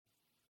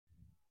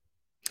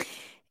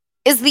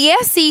Is the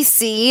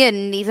SEC,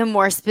 and even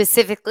more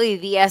specifically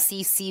the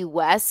SEC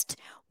West,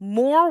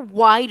 more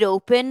wide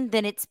open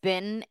than it's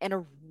been in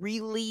a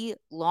really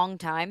long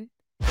time?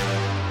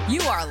 You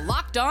are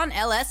Locked On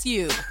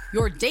LSU,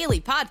 your daily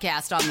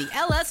podcast on the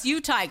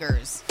LSU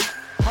Tigers.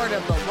 Part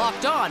of the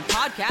Locked On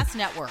Podcast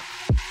Network.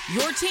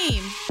 Your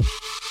team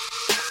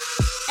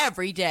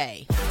every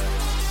day.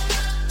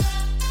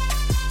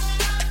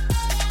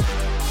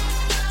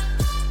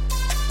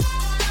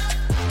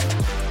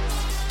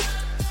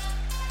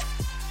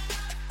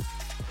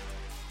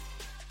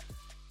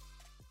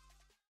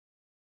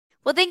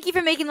 Well, thank you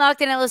for making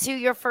Locked On LSU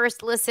your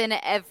first listen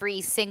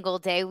every single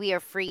day. We are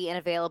free and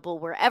available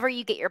wherever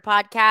you get your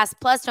podcasts.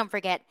 Plus, don't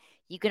forget,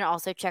 you can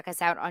also check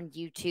us out on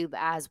YouTube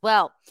as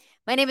well.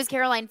 My name is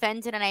Caroline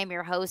Fenton, and I am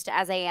your host,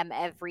 as I am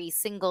every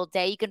single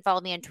day. You can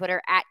follow me on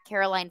Twitter at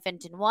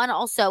CarolineFenton1.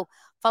 Also,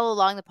 follow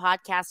along the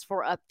podcast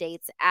for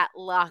updates at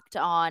Locked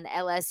On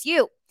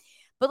LSU.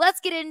 But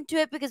let's get into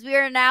it because we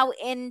are now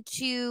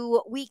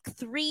into week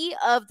 3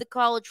 of the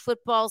college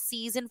football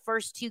season.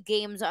 First 2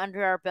 games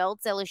under our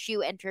belts.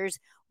 LSU enters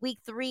week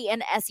 3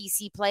 in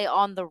SEC play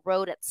on the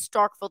road at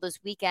Starkville this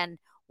weekend.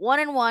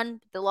 1-1,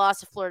 the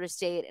loss to Florida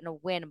State, and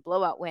a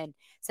blowout win,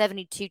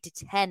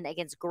 72-10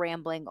 against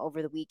Grambling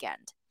over the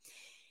weekend.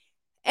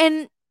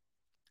 And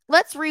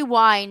let's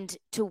rewind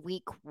to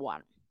week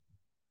 1.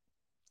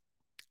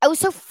 I was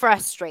so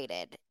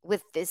frustrated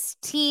with this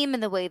team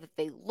and the way that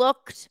they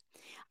looked.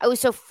 I was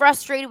so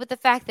frustrated with the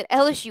fact that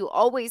LSU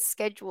always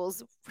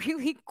schedules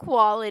really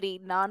quality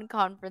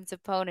non-conference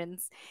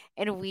opponents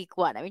in week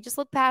 1. I mean, just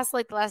look past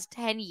like the last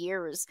 10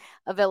 years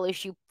of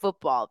LSU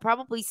football.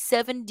 Probably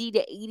 70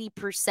 to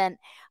 80%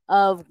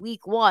 of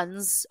week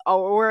 1s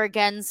are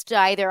against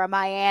either a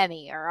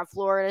Miami or a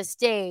Florida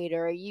State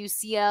or a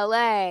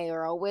UCLA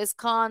or a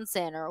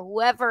Wisconsin or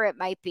whoever it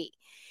might be.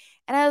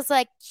 And I was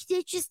like,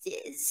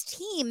 this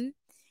team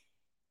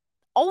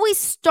always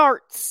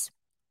starts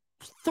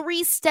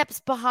 3 steps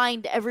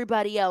behind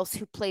everybody else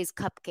who plays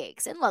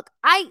cupcakes. And look,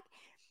 I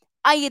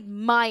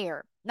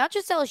admire not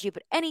just LSU,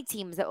 but any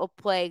teams that will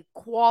play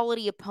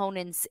quality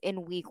opponents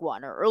in week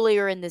 1 or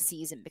earlier in the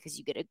season because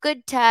you get a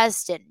good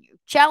test and you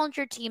challenge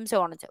your team,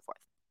 so on and so forth.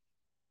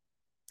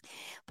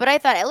 But I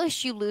thought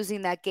LSU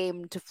losing that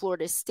game to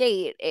Florida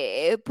State,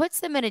 it puts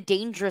them in a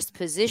dangerous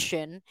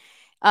position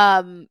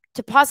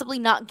to possibly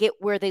not get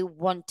where they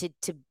wanted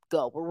to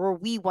go, or where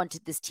we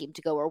wanted this team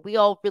to go, or we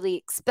all really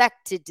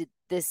expected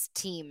this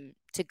team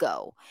to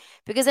go.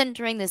 Because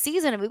entering the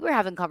season, we were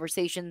having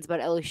conversations about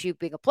LSU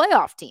being a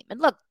playoff team.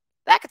 And look,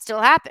 that could still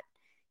happen.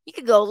 You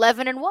could go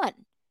 11-1.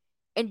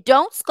 And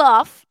don't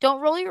scoff, don't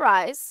roll your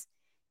eyes,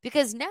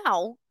 because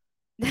now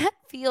that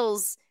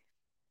feels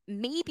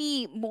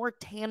maybe more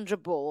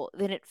tangible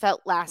than it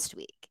felt last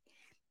week.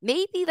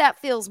 Maybe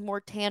that feels more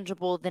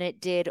tangible than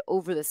it did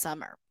over the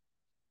summer.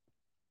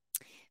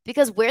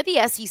 Because where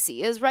the SEC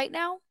is right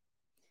now,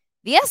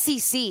 the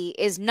SEC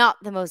is not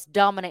the most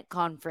dominant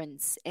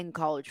conference in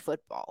college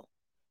football.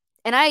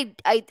 And I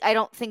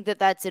don't think that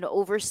that's an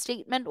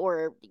overstatement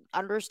or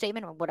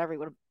understatement or whatever you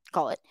want to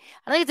call it.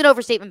 I don't think it's an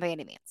overstatement by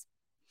any means.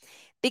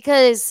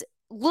 Because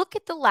look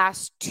at the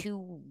last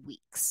 2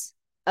 weeks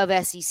of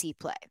SEC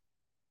play.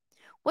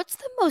 What's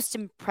the most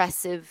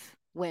impressive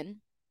win?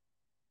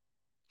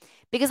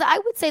 Because I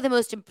would say the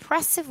most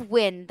impressive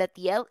win that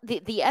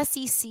the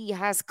SEC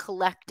has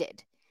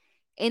collected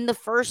in the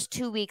first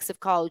 2 weeks of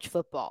college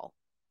football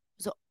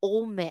was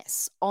Ole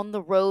Miss on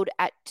the road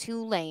at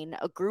Tulane,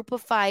 a group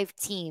of 5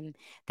 team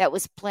that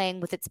was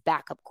playing with its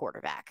backup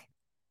quarterback.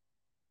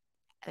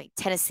 I mean,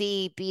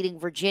 Tennessee beating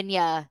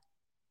Virginia.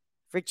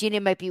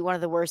 Virginia might be one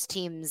of the worst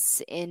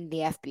teams in the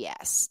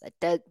FBS.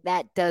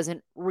 That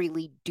doesn't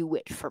really do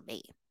it for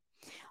me.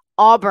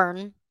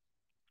 Auburn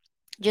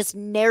just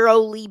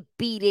narrowly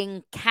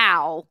beating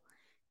Cal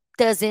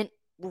doesn't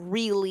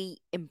really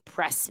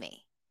impress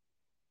me.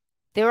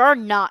 There are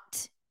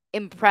not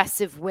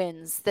impressive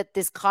wins that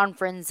this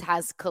conference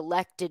has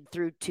collected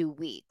through 2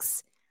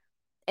 weeks.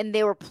 And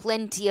there were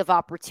plenty of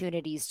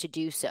opportunities to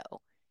do so.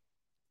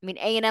 I mean,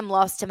 A&M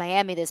lost to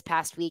Miami this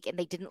past week, and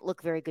they didn't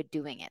look very good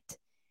doing it.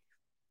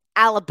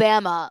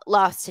 Alabama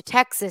lost to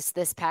Texas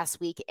this past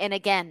week, and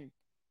again,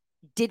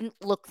 didn't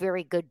look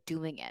very good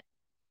doing it.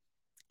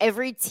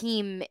 Every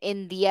team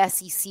in the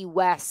SEC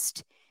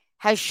West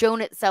has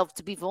shown itself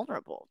to be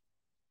vulnerable.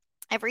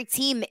 Every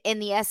team in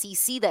the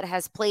SEC that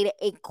has played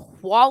a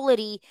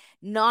quality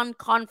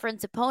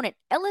non-conference opponent,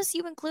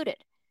 LSU included,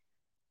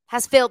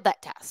 has failed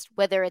that test.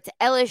 Whether it's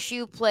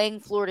LSU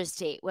playing Florida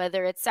State,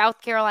 whether it's South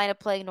Carolina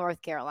playing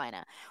North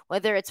Carolina,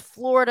 whether it's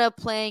Florida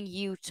playing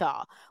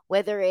Utah,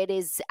 whether it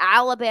is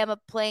Alabama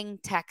playing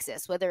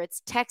Texas, whether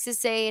it's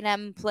Texas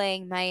A&M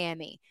playing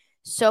Miami,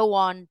 so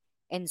on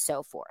and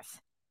so forth.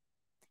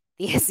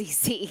 The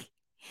SEC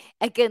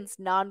against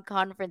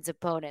non-conference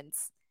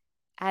opponents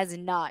has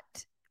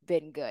not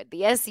been good.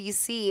 The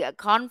SEC, a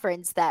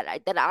conference that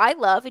I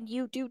love and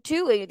you do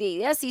too.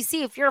 The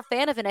SEC, if you're a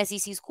fan of an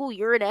SEC school,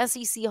 you're an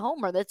SEC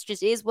homer. That's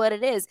just is what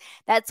it is.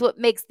 That's what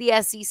makes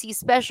the SEC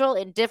special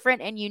and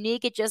different and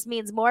unique. It just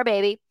means more,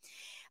 baby.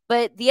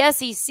 But the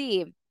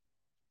SEC,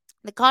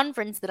 the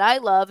conference that I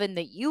love and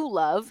that you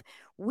love,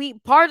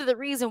 part of the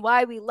reason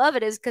why we love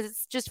it is because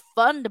it's just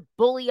fun to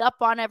bully up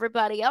on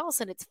everybody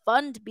else, and it's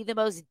fun to be the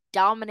most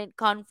dominant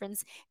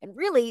conference in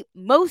really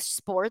most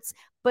sports,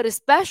 but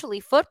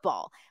especially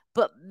football.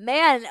 But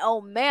man,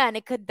 oh man,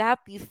 it could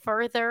that be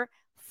further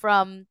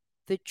from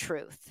the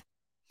truth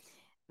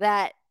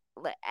that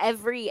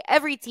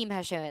every team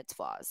has shown its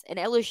flaws, and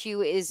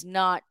LSU is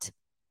not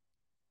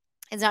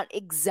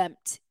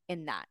exempt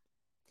in that.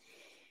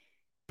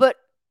 But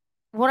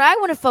what I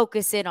want to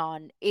focus in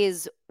on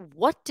is,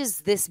 what does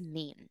this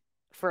mean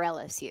for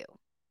LSU?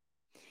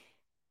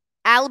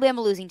 Alabama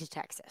losing to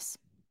Texas.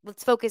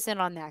 Let's focus in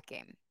on that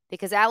game,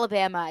 because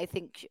Alabama, I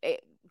think,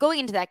 going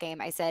into that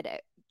game, I said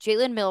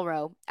Jalen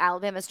Milroe,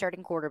 Alabama's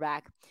starting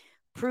quarterback,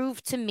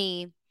 proved to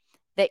me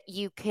that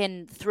you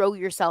can throw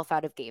yourself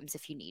out of games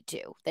if you need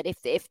to. That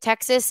if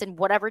Texas and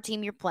whatever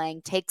team you're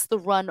playing takes the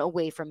run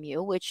away from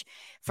you, which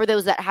for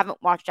those that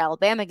haven't watched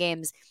Alabama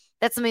games,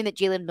 that's something that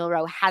Jalen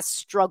Milroe has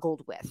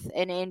struggled with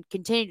and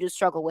continue to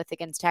struggle with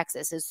against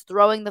Texas, is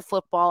throwing the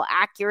football,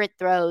 accurate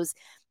throws.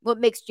 What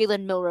makes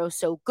Jalen Milroe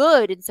so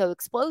good and so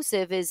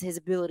explosive is his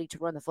ability to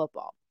run the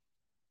football.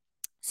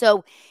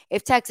 So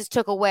if Texas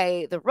took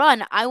away the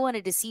run, I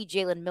wanted to see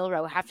Jalen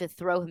Milroe have to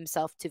throw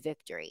himself to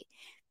victory.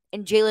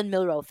 And Jalen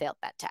Milroe failed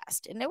that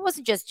test. And it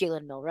wasn't just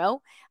Jalen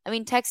Milroe. I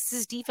mean,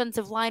 Texas's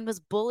defensive line was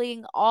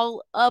bullying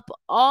all up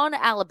on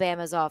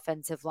Alabama's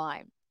offensive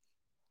line.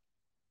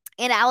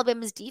 And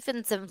Alabama's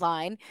defensive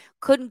line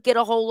couldn't get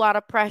a whole lot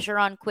of pressure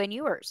on Quinn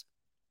Ewers.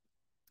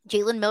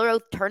 Jalen Milroe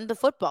turned the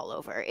football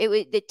over.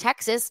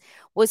 Texas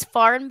was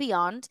far and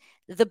beyond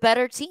the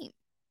better team.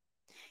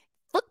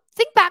 Look,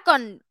 think back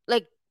on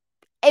like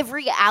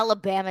every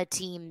Alabama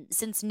team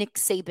since Nick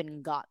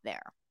Saban got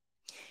there.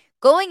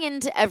 Going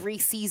into every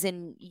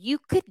season, you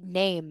could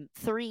name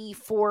 3,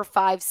 4,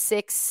 5,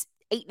 6,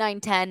 8, 9,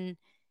 10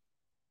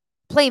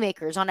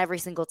 playmakers on every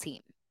single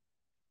team.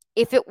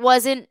 If it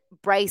wasn't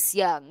Bryce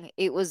Young,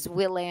 it was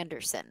Will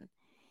Anderson.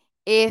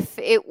 If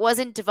it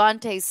wasn't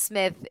Devontae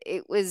Smith,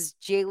 it was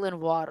Jalen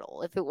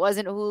Waddle. If it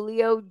wasn't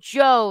Julio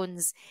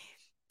Jones,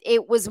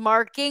 it was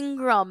Mark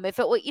Ingram. If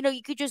it was,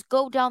 you could just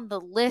go down the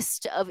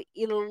list of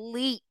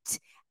elite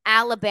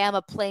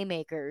Alabama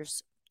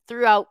playmakers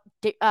throughout,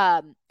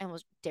 and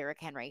was Derrick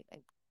Henry,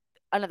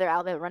 another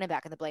Alabama running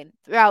back in the plane,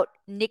 throughout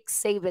Nick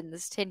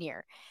Saban's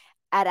tenure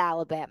at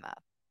Alabama.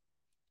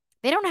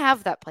 They don't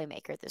have that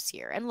playmaker this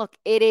year. And look,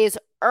 it is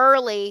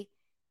early.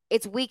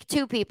 It's week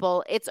 2,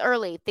 people. It's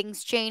early.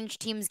 Things change.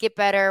 Teams get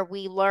better.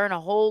 We learn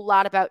a whole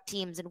lot about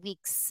teams in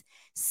weeks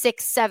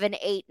 6, 7,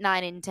 8,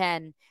 9, and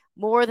 10,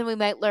 more than we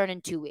might learn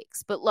in 2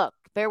 weeks. But look,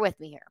 bear with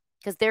me here,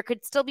 because there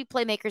could still be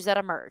playmakers that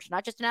emerge,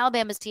 not just in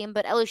Alabama's team,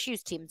 but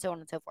LSU's team, so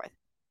on and so forth.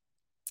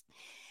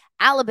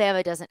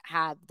 Alabama doesn't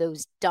have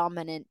those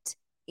dominant,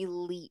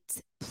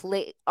 elite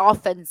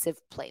offensive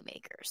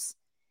playmakers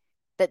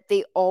that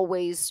they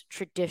always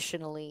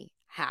traditionally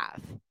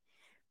have.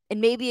 And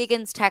maybe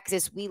against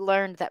Texas, we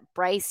learned that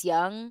Bryce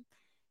Young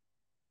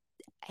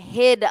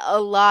hid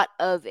a lot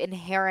of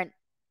inherent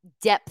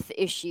depth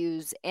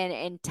issues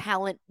and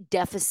talent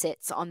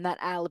deficits on that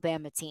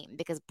Alabama team,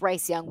 because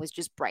Bryce Young was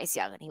just Bryce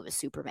Young and he was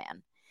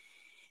Superman.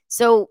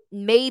 So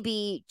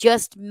maybe,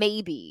 just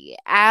maybe,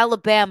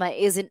 Alabama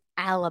isn't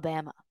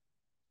Alabama.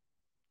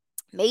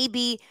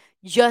 Maybe,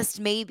 just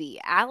maybe,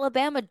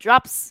 Alabama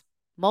drops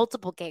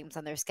multiple games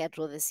on their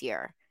schedule this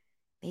year.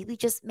 Maybe,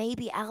 just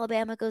maybe,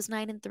 Alabama goes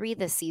 9-3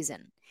 this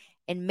season.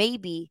 And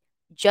maybe,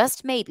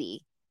 just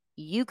maybe,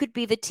 you could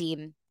be the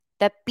team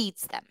that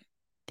beats them,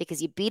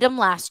 because you beat them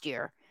last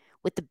year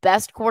with the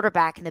best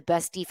quarterback and the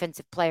best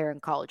defensive player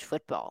in college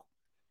football.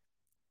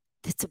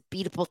 It's a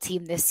beatable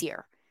team this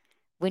year.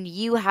 When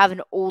you have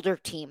an older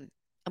team,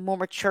 a more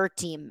mature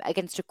team,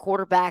 against a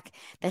quarterback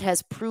that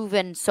has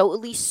proven, so at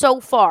least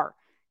so far,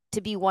 to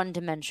be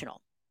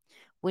one-dimensional.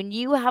 When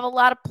you have a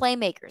lot of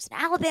playmakers,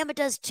 and Alabama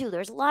does too,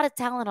 there's a lot of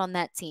talent on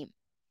that team.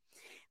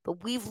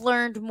 But we've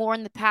learned more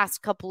in the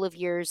past couple of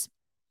years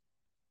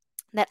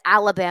that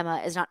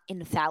Alabama is not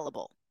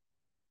infallible.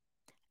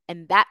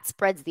 And that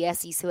spreads the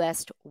SEC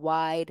West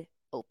wide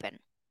open.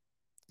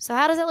 So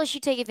how does LSU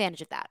take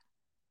advantage of that?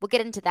 We'll get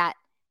into that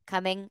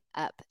coming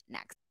up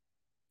next.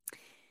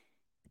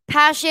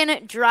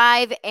 Passion,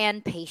 drive,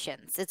 and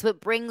patience. It's what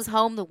brings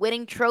home the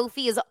winning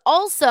trophy, is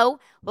also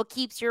what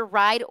keeps your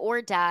ride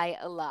or die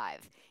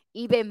alive.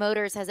 eBay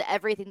Motors has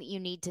everything that you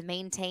need to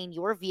maintain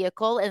your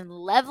vehicle and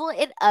level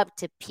it up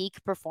to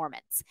peak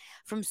performance.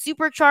 From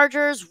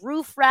superchargers,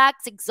 roof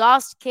racks,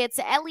 exhaust kits,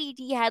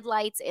 LED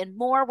headlights, and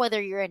more,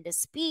 whether you're into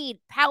speed,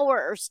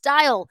 power, or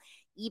style,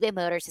 eBay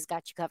Motors has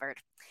got you covered.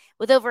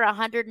 With over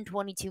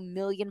 122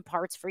 million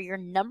parts for your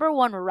number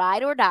one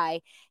ride or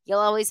die, you'll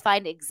always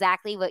find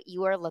exactly what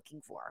you are looking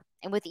for.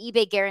 And with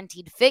eBay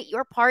Guaranteed Fit,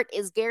 your part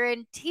is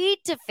guaranteed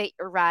to fit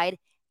your ride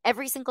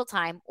every single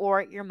time,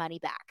 or your money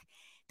back.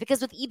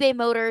 Because with eBay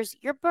Motors,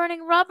 you're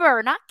burning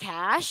rubber, not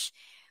cash.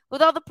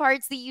 With all the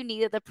parts that you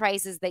need at the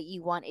prices that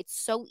you want, it's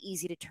so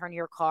easy to turn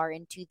your car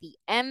into the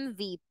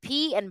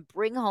MVP and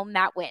bring home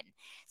that win.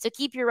 So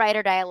keep your ride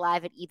or die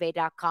alive at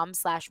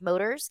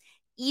ebay.com/motors.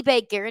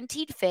 eBay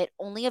guaranteed fit,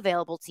 only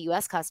available to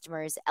U.S.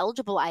 customers,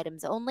 eligible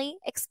items only,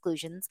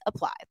 exclusions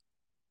apply.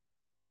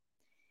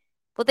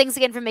 Well, thanks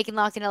again for making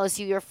Locked On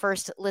LSU your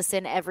first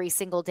listen every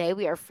single day.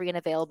 We are free and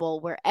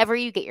available wherever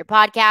you get your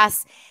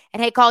podcasts.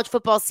 And hey, college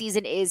football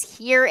season is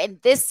here.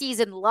 And this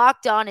season,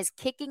 Locked On is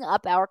kicking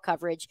up our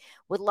coverage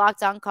with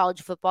Locked On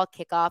College Football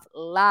Kickoff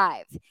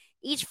Live.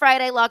 Each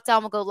Friday, Locked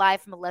On will go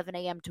live from 11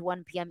 a.m. to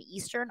 1 p.m.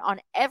 Eastern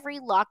on every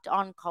Locked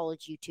On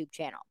College YouTube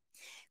channel.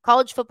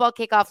 College Football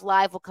Kickoff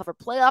Live will cover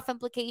playoff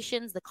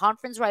implications, the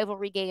conference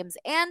rivalry games,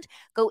 and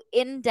go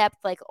in depth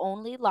like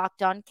only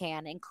Locked On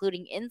can,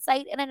 including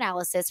insight and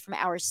analysis from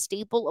our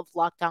staple of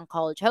Locked On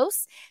College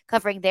hosts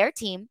covering their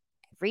team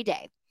every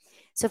day.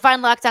 So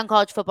find Locked On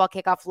College Football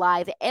Kickoff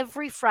Live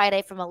every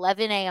Friday from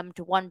 11 a.m.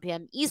 to 1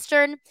 p.m.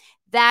 Eastern.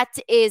 That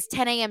is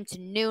 10 a.m. to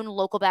noon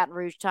local Baton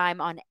Rouge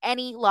time on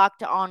any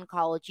Locked On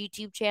College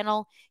YouTube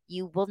channel.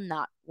 You will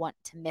not want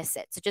to miss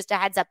it. So just a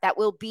heads up, that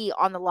will be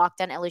on the Locked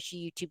On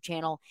LSU YouTube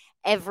channel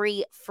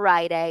every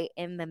Friday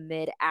in the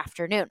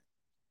mid-afternoon.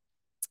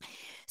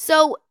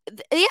 So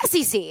the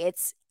SEC,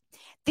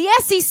 the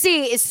SEC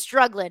is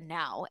struggling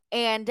now.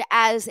 And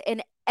as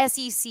an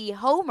SEC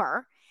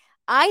homer,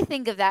 I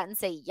think of that and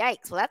say,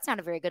 yikes, well, that's not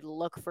a very good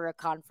look for a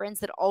conference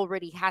that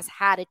already has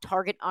had a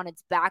target on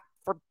its back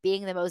for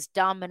being the most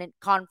dominant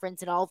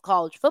conference in all of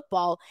college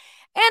football,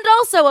 and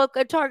also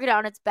a target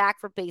on its back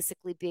for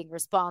basically being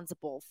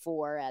responsible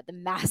for the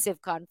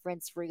massive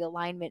conference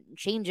realignment and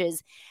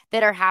changes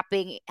that are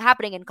happening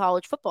in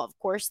college football. Of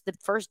course, the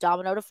first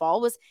domino to fall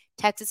was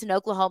Texas and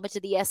Oklahoma to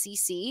the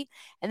SEC,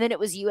 and then it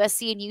was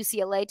USC and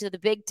UCLA to the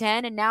Big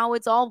Ten, and now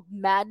it's all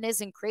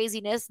madness and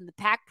craziness, and the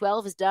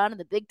Pac-12 is done, and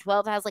the Big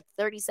 12 has like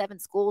 37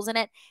 schools in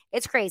it.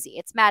 It's crazy.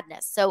 It's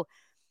madness. So,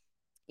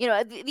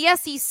 the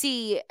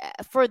SEC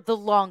for the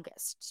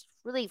longest,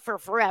 really for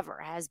forever,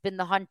 has been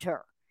the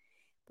hunter.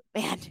 But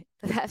man,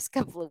 the past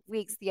couple of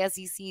weeks, the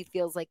SEC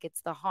feels like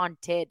it's the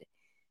hunted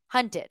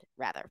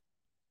rather.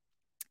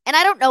 And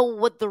I don't know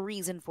what the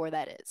reason for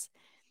that is.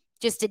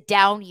 Just a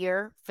down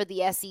year for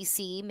the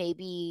SEC,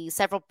 maybe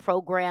several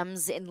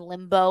programs in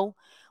limbo,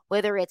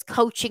 whether it's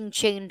coaching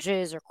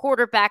changes or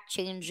quarterback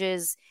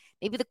changes.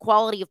 Maybe the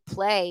quality of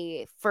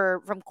play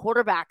from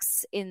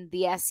quarterbacks in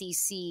the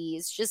SEC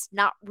is just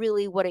not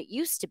really what it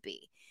used to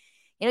be.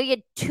 You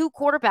had two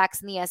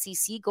quarterbacks in the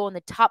SEC go in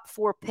the top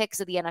 4 picks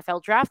of the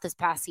NFL draft this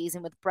past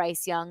season with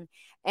Bryce Young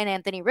and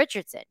Anthony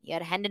Richardson. You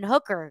had Hendon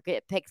Hooker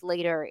get picked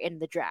later in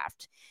the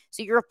draft.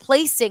 So you're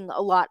replacing a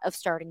lot of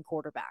starting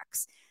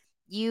quarterbacks.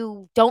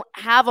 You don't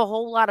have a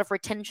whole lot of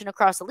retention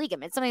across the league. I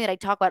mean, it's something that I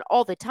talk about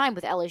all the time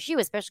with LSU,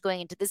 especially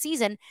going into the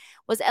season,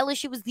 was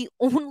LSU was the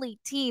only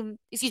team,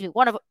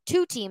 one of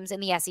 2 teams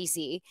in the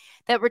SEC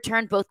that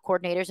returned both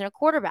coordinators and a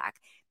quarterback.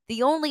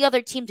 The only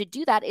other team to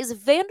do that is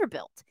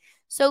Vanderbilt.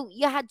 So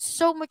you had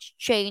so much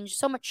change,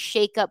 so much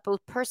shakeup, both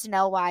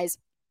personnel-wise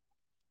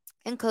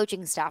and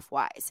coaching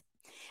staff-wise.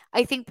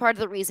 I think part of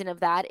the reason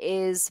of that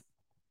is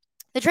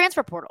the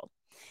transfer portal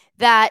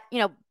that,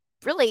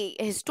 really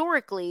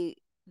historically,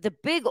 the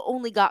big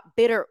only got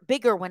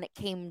bigger when it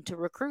came to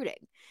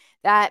recruiting.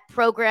 That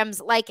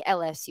programs like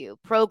LSU,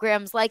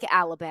 programs like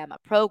Alabama,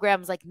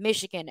 programs like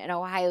Michigan and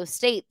Ohio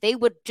State, they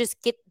would just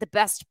get the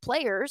best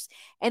players,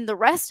 and the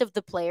rest of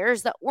the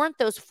players that weren't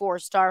those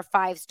 4-star,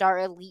 5-star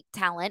elite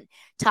talent,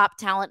 top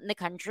talent in the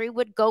country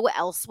would go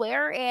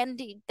elsewhere,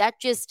 and that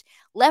just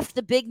left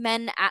the big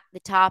men at the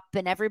top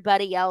and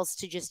everybody else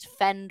to just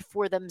fend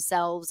for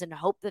themselves and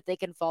hope that they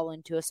can fall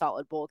into a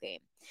solid bowl game.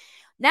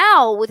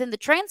 Now, within the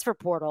transfer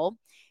portal,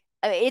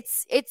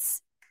 it's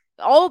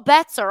all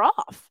bets are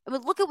off. I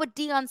mean, look at what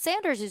Deion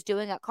Sanders is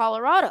doing at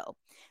Colorado.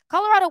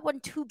 Colorado won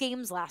 2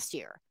 games last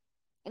year,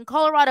 and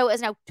Colorado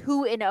is now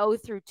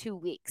 2-0 through 2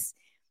 weeks.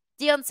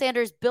 Deion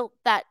Sanders built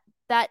that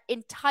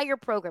entire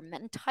program, that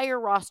entire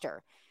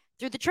roster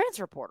through the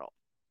transfer portal.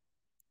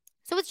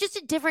 So it's just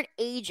a different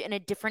age and a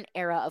different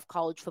era of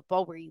college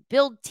football where you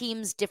build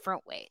teams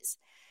different ways.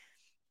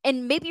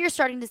 And maybe you're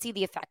starting to see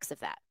the effects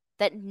of that.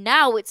 That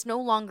now it's no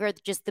longer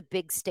just the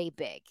big stay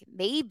big.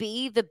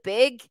 Maybe the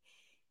big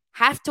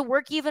have to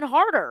work even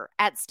harder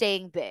at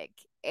staying big.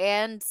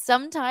 And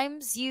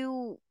sometimes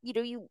you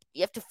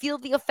have to feel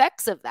the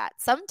effects of that.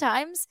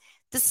 Sometimes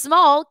the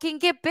small can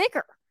get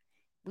bigger.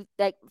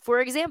 Like,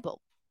 for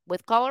example,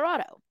 with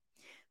Colorado.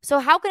 So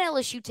how can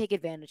LSU take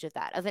advantage of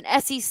that? Of an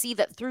SEC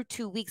that through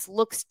 2 weeks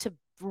looks to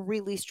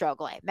really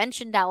struggle. I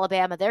mentioned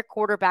Alabama, their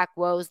quarterback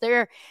woes,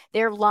 their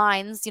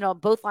lines,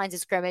 both lines of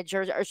scrimmage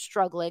are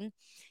struggling.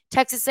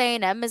 Texas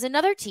A&M is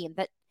another team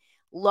that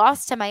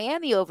lost to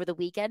Miami over the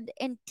weekend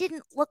and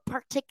didn't look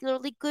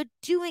particularly good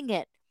doing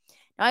it.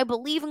 Now, I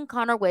believe in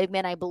Connor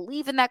Wegman. I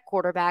believe in that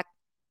quarterback.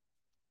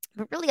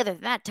 But really, other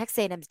than that, Texas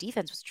A&M's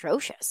defense was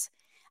atrocious.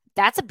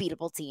 That's a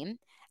beatable team.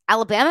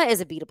 Alabama is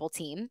a beatable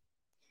team.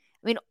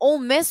 I mean, Ole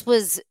Miss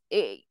was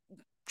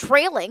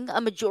trailing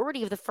a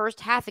majority of the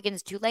first half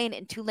against Tulane,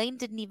 and Tulane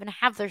didn't even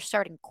have their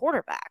starting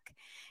quarterback.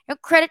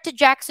 Credit to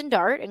Jackson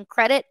Dart and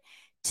credit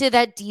to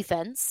that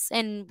defense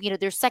and,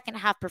 their second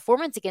half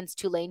performance against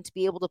Tulane to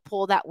be able to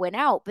pull that win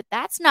out. But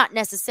that's not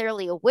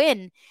necessarily a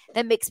win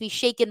that makes me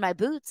shake in my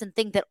boots and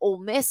think that Ole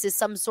Miss is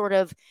some sort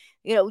of,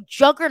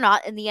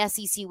 juggernaut in the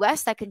SEC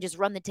West that can just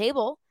run the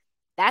table.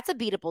 That's a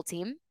beatable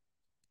team.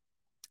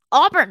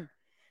 Auburn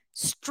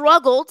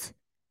struggled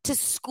to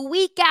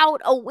squeak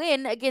out a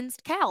win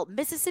against Cal.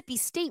 Mississippi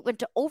State went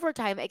to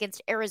overtime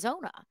against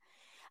Arizona.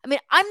 I mean,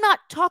 I'm not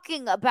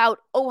talking about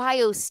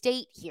Ohio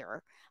State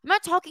here. I'm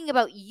not talking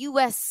about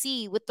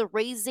USC with the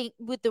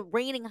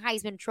reigning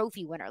Heisman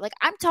Trophy winner. Like,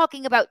 I'm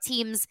talking about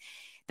teams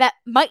that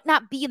might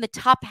not be in the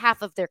top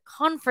half of their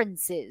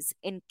conferences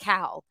in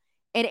Cal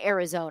and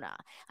Arizona.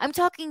 I'm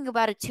talking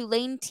about a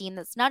Tulane team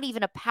that's not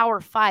even a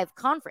Power 5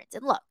 conference.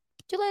 And look,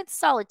 Tulane's a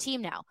solid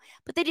team now,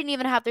 but they didn't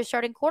even have their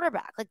starting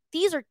quarterback. Like,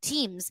 these are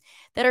teams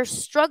that are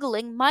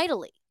struggling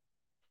mightily.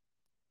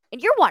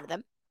 And you're one of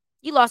them.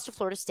 You lost to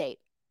Florida State.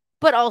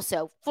 But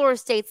also, Florida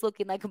State's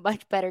looking like a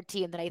much better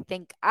team than I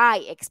think I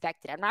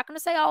expected. I'm not going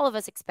to say all of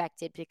us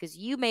expected because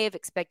you may have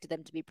expected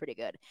them to be pretty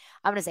good.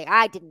 I'm going to say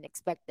I didn't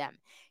expect them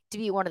to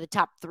be one of the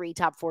top 3,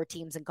 top 4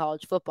 teams in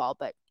college football,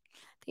 but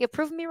they have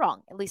proven me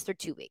wrong, at least through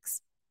 2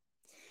 weeks.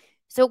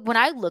 So when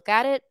I look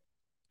at it,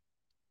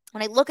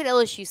 when I look at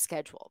LSU's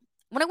schedule,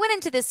 when I went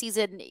into this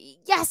season,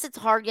 yes, it's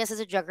hard. Yes,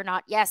 it's a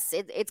juggernaut. Yes,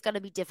 it's going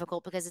to be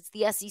difficult because it's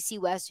the SEC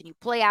West and you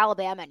play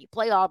Alabama and you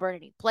play Auburn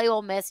and you play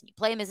Ole Miss and you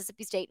play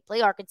Mississippi State, you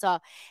play Arkansas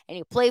and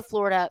you play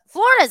Florida.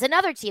 Florida's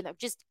another team that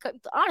just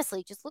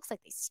honestly just looks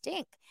like they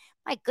stink.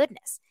 My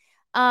goodness.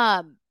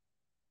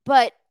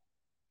 But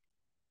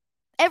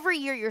every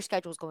year your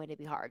schedule is going to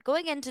be hard.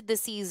 Going into the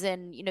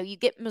season, you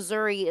get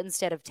Missouri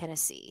instead of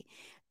Tennessee.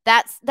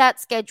 That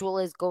schedule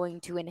is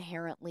going to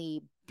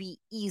inherently be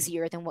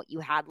easier than what you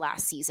had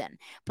last season.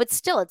 But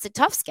still, it's a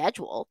tough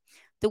schedule.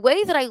 The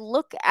way that I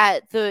look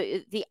at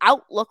the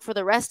outlook for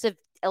the rest of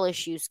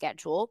LSU's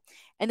schedule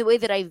and the way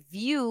that I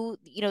view,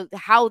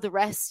 how the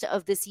rest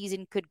of the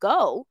season could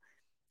go,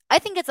 I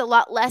think it's a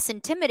lot less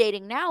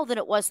intimidating now than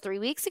it was 3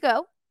 weeks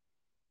ago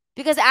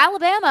because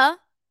Alabama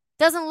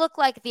doesn't look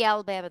like the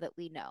Alabama that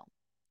we know.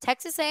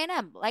 Texas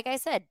A&M, like I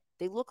said,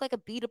 they look like a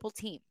beatable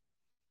team.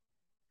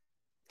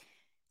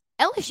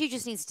 LSU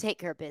just needs to take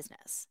care of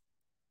business.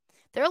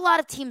 There are a lot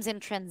of teams in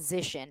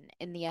transition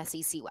in the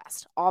SEC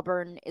West.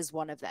 Auburn is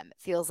one of them.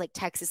 It feels like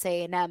Texas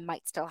A&M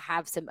might still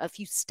have a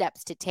few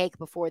steps to take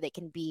before they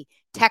can be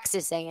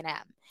Texas A&M.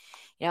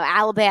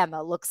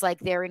 Alabama looks like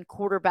they're in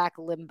quarterback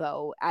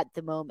limbo at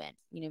the moment.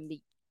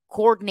 The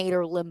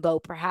coordinator limbo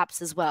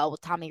perhaps as well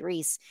with Tommy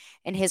Rees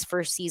in his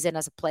first season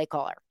as a play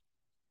caller.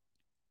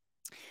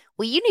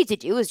 What you need to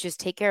do is just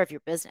take care of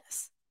your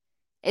business.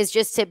 Is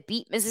just to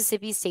beat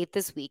Mississippi State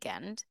this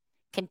weekend,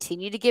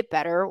 continue to get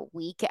better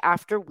week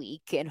after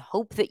week, and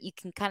hope that you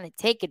can kind of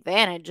take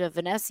advantage of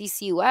an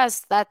SEC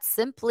West that's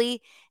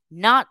simply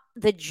not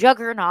the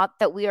juggernaut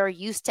that we are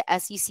used to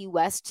the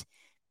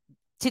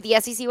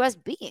SEC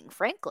West being,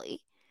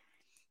 frankly.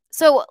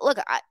 So, look,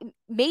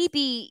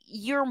 maybe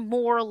you're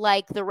more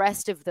like the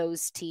rest of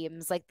those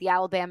teams, like the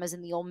Alabamas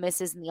and the Ole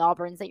Misses and the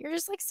Auburns, that you're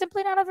just like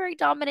simply not a very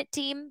dominant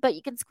team, but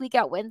you can squeak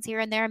out wins here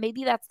and there.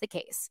 Maybe that's the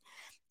case.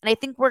 And I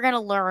think we're going to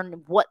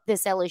learn what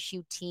this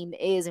LSU team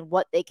is and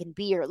what they can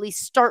be, or at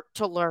least start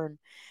to learn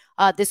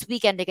this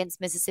weekend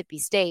against Mississippi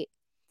State.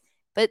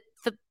 But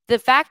the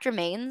fact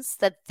remains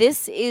that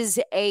this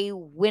is a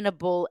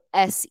winnable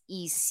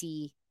SEC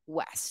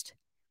West.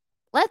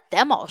 Let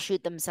them all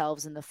shoot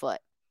themselves in the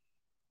foot.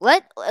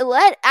 Let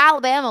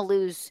Alabama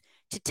lose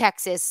to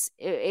Texas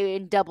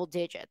in double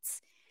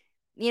digits.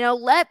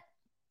 Let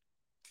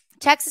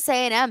Texas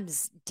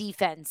A&M's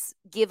defense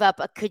give up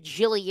a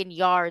cajillion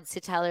yards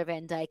to Tyler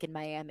Van Dyke in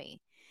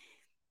Miami.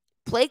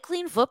 Play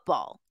clean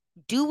football.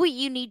 Do what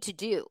you need to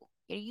do.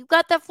 You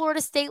got that Florida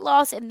State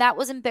loss, and that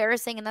was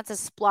embarrassing, and that's a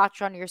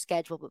splotch on your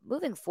schedule. But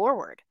moving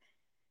forward,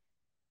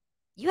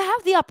 you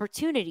have the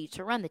opportunity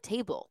to run the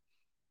table.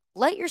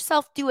 Let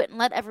yourself do it and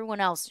let everyone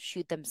else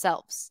shoot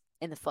themselves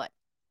in the foot.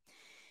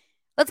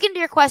 Let's get into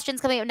your questions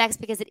coming up next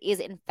because it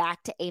is, in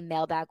fact, a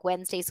Mailbag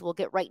Wednesday. So we'll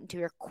get right into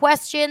your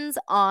questions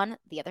on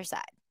the other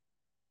side.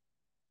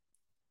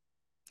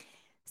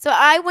 So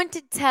I want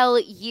to tell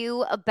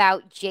you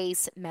about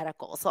Jace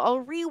Medical. So I'll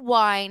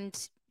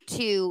rewind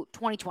to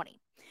 2020.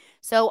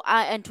 So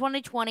in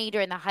 2020,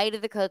 during the height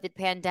of the COVID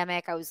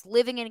pandemic, I was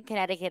living in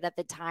Connecticut at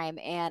the time,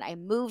 and I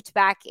moved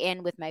back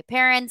in with my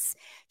parents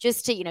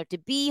just to, to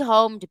be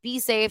home, to be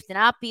safe, to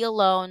not be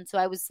alone. So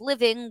I was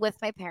living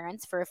with my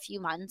parents for a few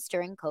months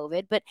during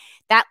COVID, but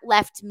that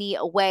left me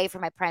away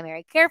from my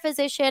primary care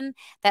physician.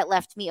 That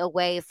left me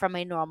away from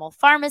a normal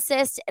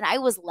pharmacist. And I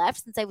was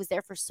left, since I was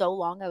there for so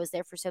long, I was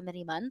there for so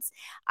many months,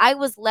 I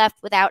was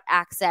left without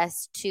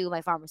access to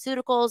my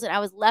pharmaceuticals, and I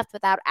was left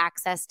without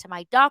access to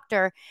my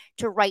doctor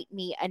to write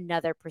me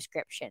another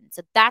prescription.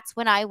 So that's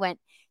when I went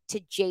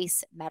to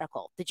Jace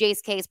Medical. The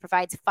Jace case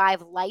provides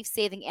 5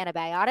 life-saving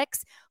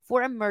antibiotics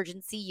for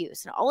emergency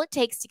use. And all it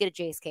takes to get a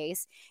Jace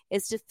case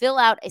is to fill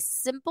out a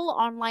simple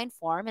online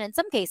form. And in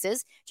some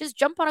cases, just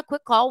jump on a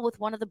quick call with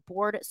one of the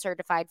board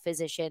certified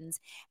physicians,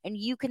 and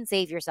you can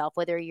save yourself,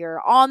 whether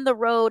you're on the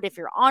road, if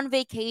you're on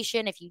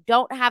vacation, if you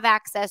don't have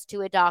access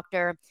to a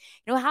doctor.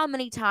 How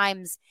many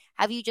times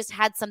have you just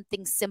had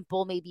something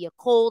simple, maybe a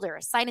cold or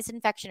a sinus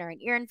infection or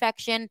an ear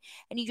infection,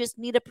 and you just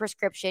need a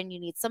prescription? You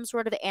need some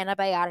sort of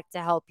antibiotic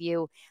to help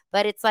you.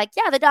 But it's like,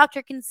 yeah, the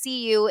doctor can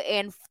see you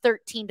in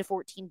 13 to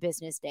 14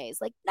 business days.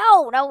 Like,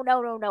 no, no,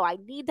 no, no, no. I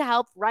need the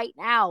help right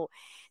now.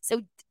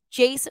 So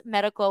Jace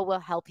Medical will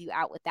help you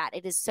out with that.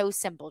 It is so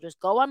simple.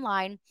 Just go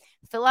online,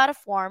 fill out a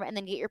form, and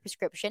then get your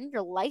prescription,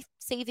 your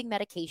life-saving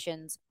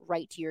medications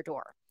right to your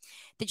door.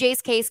 The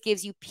Jace case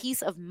gives you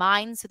peace of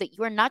mind so that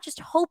you are not just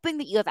hoping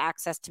that you have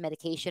access to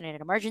medication in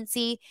an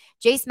emergency.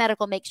 Jace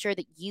Medical makes sure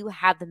that you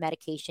have the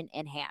medication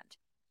in hand.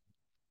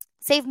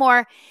 Save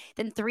more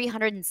than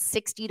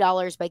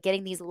 $360 by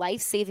getting these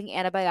life-saving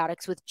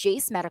antibiotics with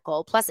Jace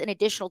Medical, plus an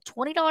additional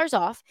 $20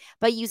 off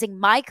by using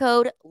my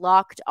code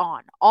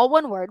LOCKEDON, all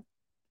one word,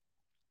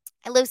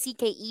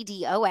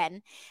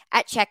 LOCKEDON,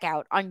 at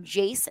checkout on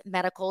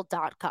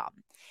jasemedical.com.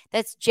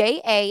 That's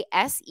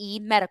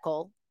JASE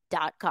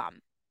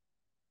medical.com.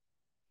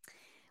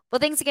 Well,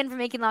 thanks again for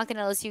making Locked On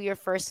LSU your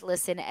first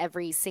listen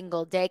every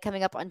single day.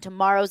 Coming up on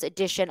tomorrow's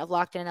edition of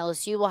Locked On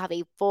LSU, we'll have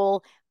a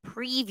full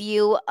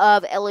preview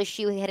of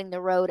LSU hitting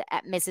the road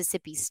at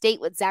Mississippi State.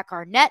 What Zach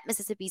Arnett,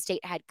 Mississippi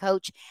State head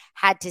coach,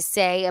 had to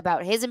say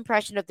about his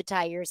impression of the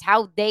Tigers,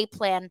 how they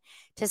plan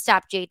to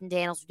stop Jaden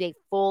Daniels with a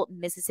full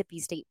Mississippi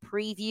State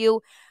preview.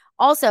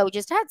 Also,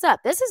 just heads up,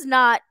 this is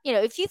not,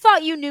 if you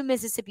thought you knew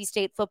Mississippi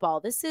State football,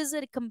 this is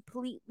a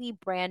completely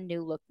brand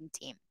new looking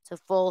team. So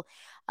full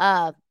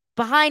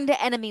behind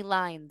enemy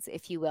lines,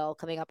 if you will,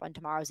 coming up on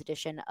tomorrow's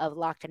edition of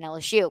Locked On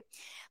LSU.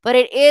 But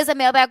it is a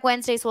Mailbag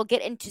Wednesday, so we'll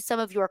get into some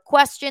of your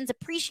questions.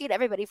 Appreciate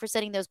everybody for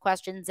sending those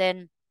questions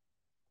in.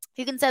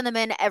 You can send them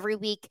in every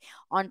week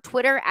on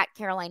Twitter at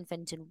Caroline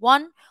Fenton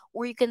 1,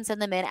 or you can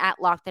send them in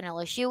at Locked On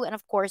LSU. And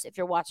of course, if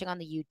you're watching on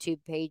the YouTube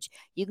page,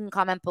 you can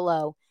comment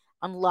below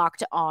on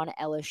Locked On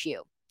LSU.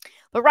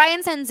 But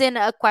Ryan sends in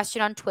a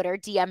question on Twitter,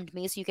 DM'd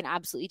me, so you can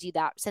absolutely do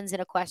that. Sends in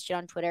a question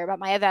on Twitter about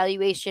my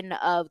evaluation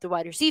of the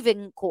wide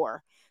receiving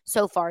core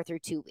so far through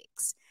 2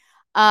 weeks.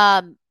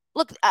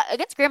 Look,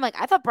 against Grambling,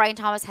 I thought Brian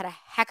Thomas had a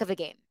heck of a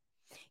game.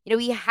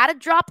 He had a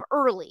drop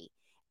early,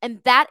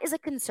 and that is a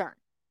concern.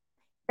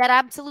 That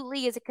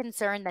absolutely is a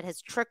concern that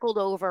has trickled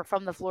over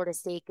from the Florida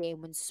State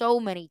game when so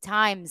many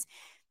times,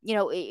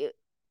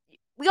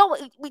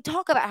 we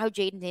talk about how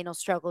Jaden Daniels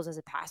struggles as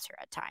a passer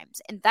at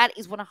times, and that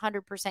is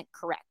 100%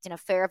 correct in a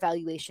fair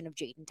evaluation of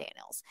Jaden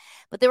Daniels.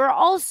 But there were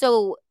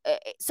also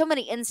so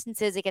many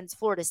instances against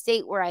Florida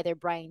State where either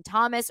Brian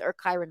Thomas or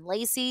Kyron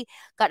Lacey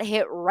got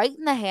hit right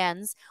in the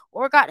hands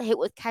or got hit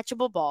with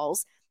catchable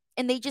balls,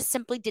 and they just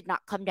simply did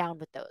not come down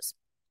with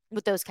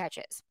those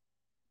catches.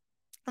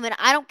 I mean,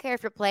 I don't care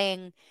if you're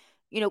playing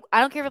I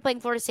don't care if you're playing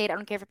Florida State. I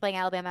don't care if you're playing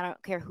Alabama. I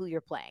don't care who you're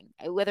playing.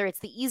 Whether it's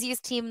the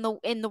easiest team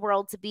in the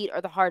world to beat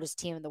or the hardest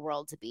team in the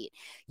world to beat,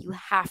 you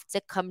have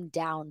to come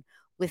down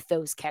with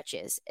those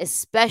catches,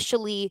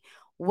 especially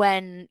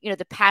when,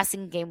 the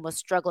passing game was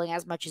struggling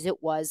as much as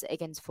it was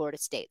against Florida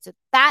State. So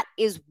that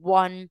is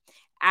one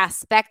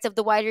aspect of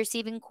the wide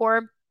receiving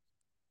core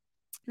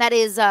that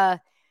is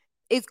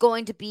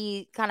going to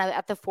be kind of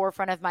at the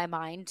forefront of my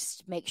mind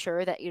to make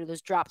sure that,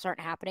 those drops aren't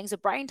happening. So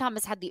Brian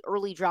Thomas had the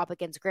early drop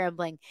against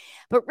Grambling.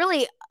 But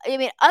really, I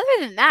mean, other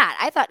than that,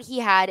 I thought he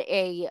had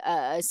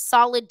a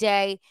solid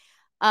day.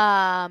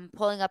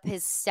 Pulling up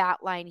his stat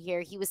line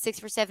here. He was 6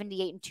 for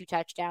 78 and 2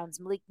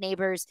 touchdowns. Malik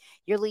Neighbors,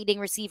 your leading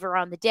receiver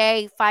on the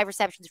day, 5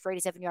 receptions for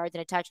 87 yards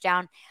and a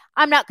touchdown.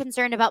 I'm not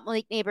concerned about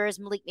Malik Neighbors.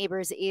 Malik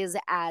Neighbors is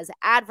as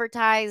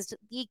advertised.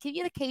 The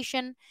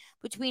communication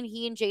between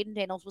he and Jaden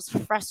Daniels was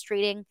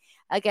frustrating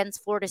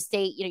against Florida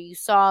State. You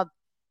saw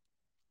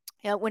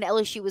when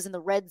LSU was in the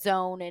red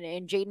zone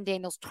and Jaden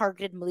Daniels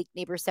targeted Malik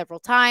Neighbors several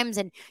times,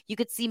 and you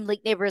could see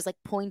Malik Neighbors like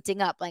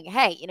pointing up, like,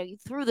 hey, you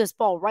threw this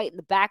ball right in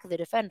the back of the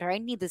defender. I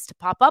need this to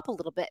pop up a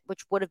little bit,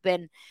 which would have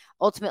been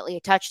ultimately a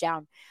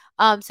touchdown.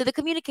 So the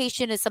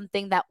communication is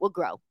something that will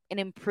grow and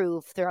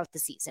improve throughout the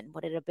season.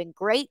 Would it have been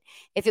great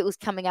if it was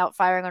coming out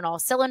firing on all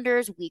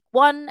cylinders week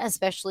 1,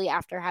 especially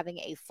after having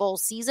a full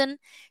season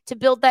to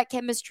build that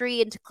chemistry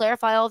and to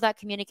clarify all of that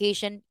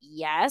communication?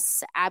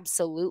 Yes,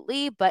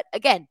 absolutely. But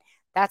again,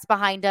 that's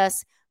behind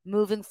us.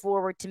 Moving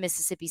forward to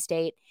Mississippi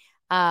State,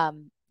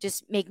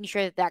 just making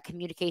sure that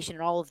communication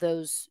and all of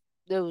those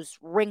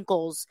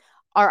wrinkles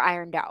are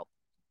ironed out.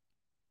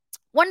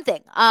 One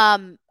thing,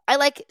 I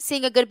like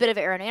seeing a good bit of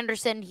Aaron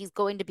Anderson. He's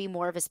going to be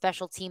more of a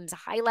special teams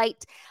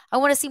highlight. I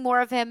want to see more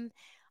of him.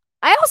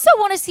 I also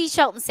want to see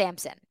Shelton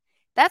Sampson.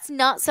 That's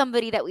not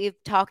somebody that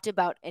we've talked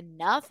about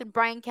enough. And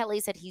Brian Kelly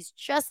said he's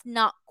just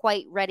not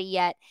quite ready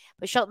yet.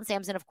 But Shelton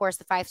Sampson, of course,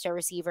 the 5-star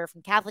receiver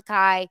from Catholic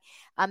High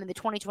in the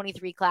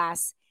 2023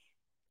 class.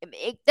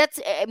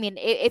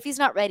 If he's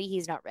not ready,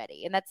 he's not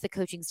ready. And that's the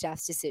coaching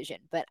staff's decision.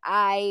 But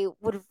I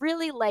would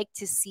really like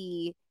to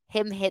see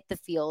him hit the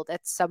field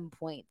at some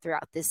point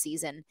throughout this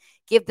season.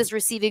 Give this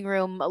receiving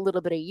room a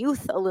little bit of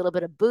youth, a little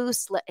bit of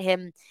boost. Let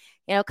him,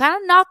 kind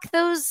of knock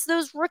those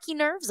rookie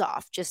nerves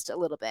off just a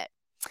little bit.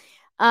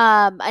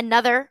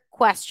 Another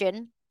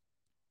question,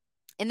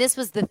 and this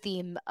was the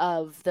theme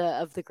of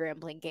the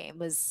Grambling game,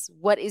 was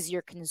what is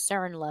your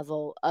concern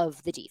level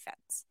of the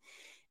defense?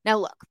 Now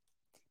look,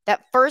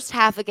 that first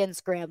half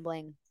against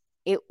Grambling,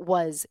 it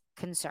was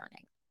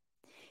concerning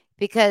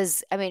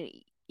because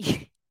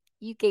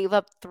you gave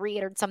up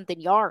 300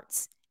 something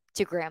yards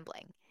to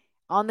Grambling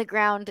on the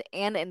ground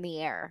and in the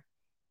air.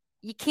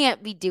 You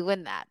can't be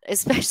doing that,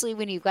 especially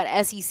when you've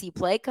got SEC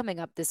play coming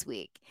up this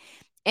week.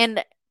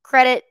 And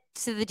credit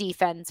to the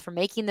defense for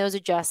making those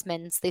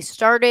adjustments. They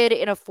started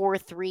in a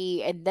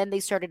 4-3, and then they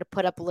started to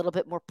put up a little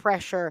bit more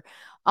pressure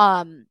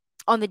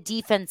on the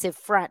defensive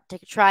front to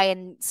try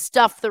and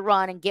stuff the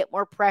run and get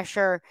more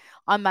pressure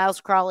on Miles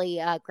Crawley,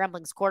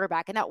 Grambling's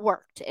quarterback, and that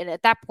worked. And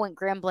at that point,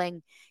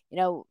 Grambling,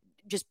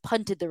 just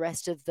punted the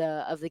rest of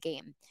the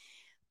game.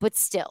 But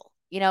still,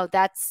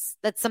 that's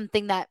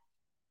something that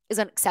is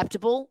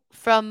unacceptable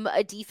from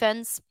a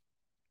defense,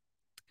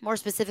 more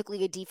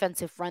specifically a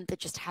defensive front that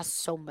just has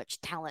so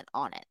much talent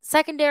on it.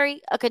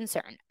 Secondary, a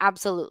concern.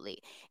 Absolutely.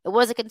 It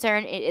was a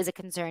concern. It is a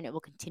concern. It will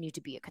continue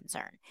to be a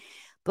concern.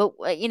 But,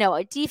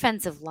 a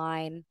defensive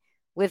line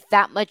with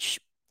that much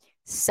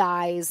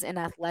size and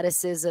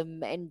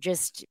athleticism and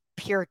just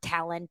pure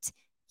talent,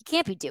 you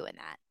can't be doing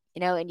that,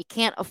 and you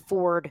can't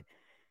afford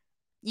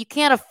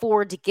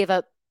to give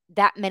up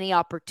that many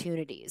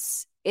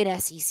opportunities in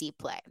SEC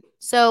play.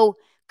 So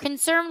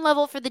concern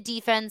level for the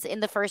defense in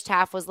the first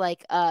half was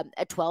like a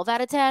 12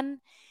 out of 10.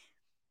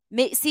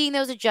 Seeing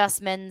those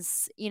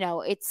adjustments,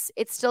 it's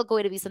still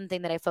going to be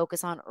something that I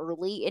focus on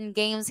early in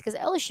games because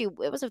LSU,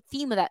 it was a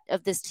theme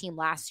of this team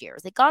last year.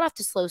 They got off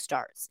to slow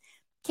starts.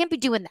 Can't be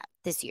doing that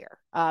this year.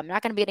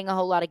 Not going to be getting a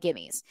whole lot of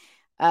gimmies.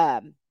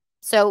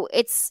 So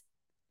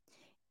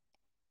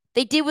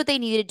they did what they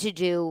needed to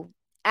do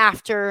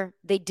after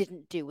they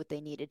didn't do what they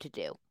needed to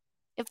do,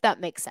 if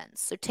that makes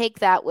sense. So take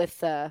that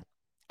with, I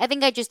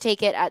think I just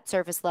take it at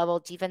surface level.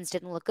 Defense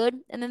didn't look good,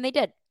 and then they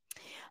did.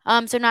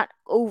 So not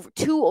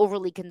too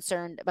overly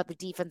concerned about the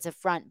defensive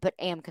front, but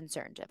am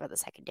concerned about the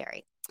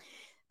secondary.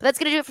 But that's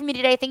going to do it for me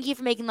today. Thank you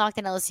for making Locked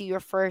On LSU your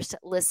first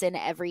listen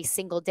every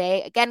single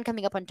day. Again,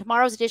 coming up on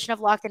tomorrow's edition of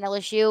Locked On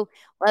LSU,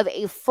 we'll have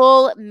a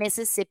full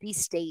Mississippi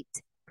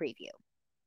State preview.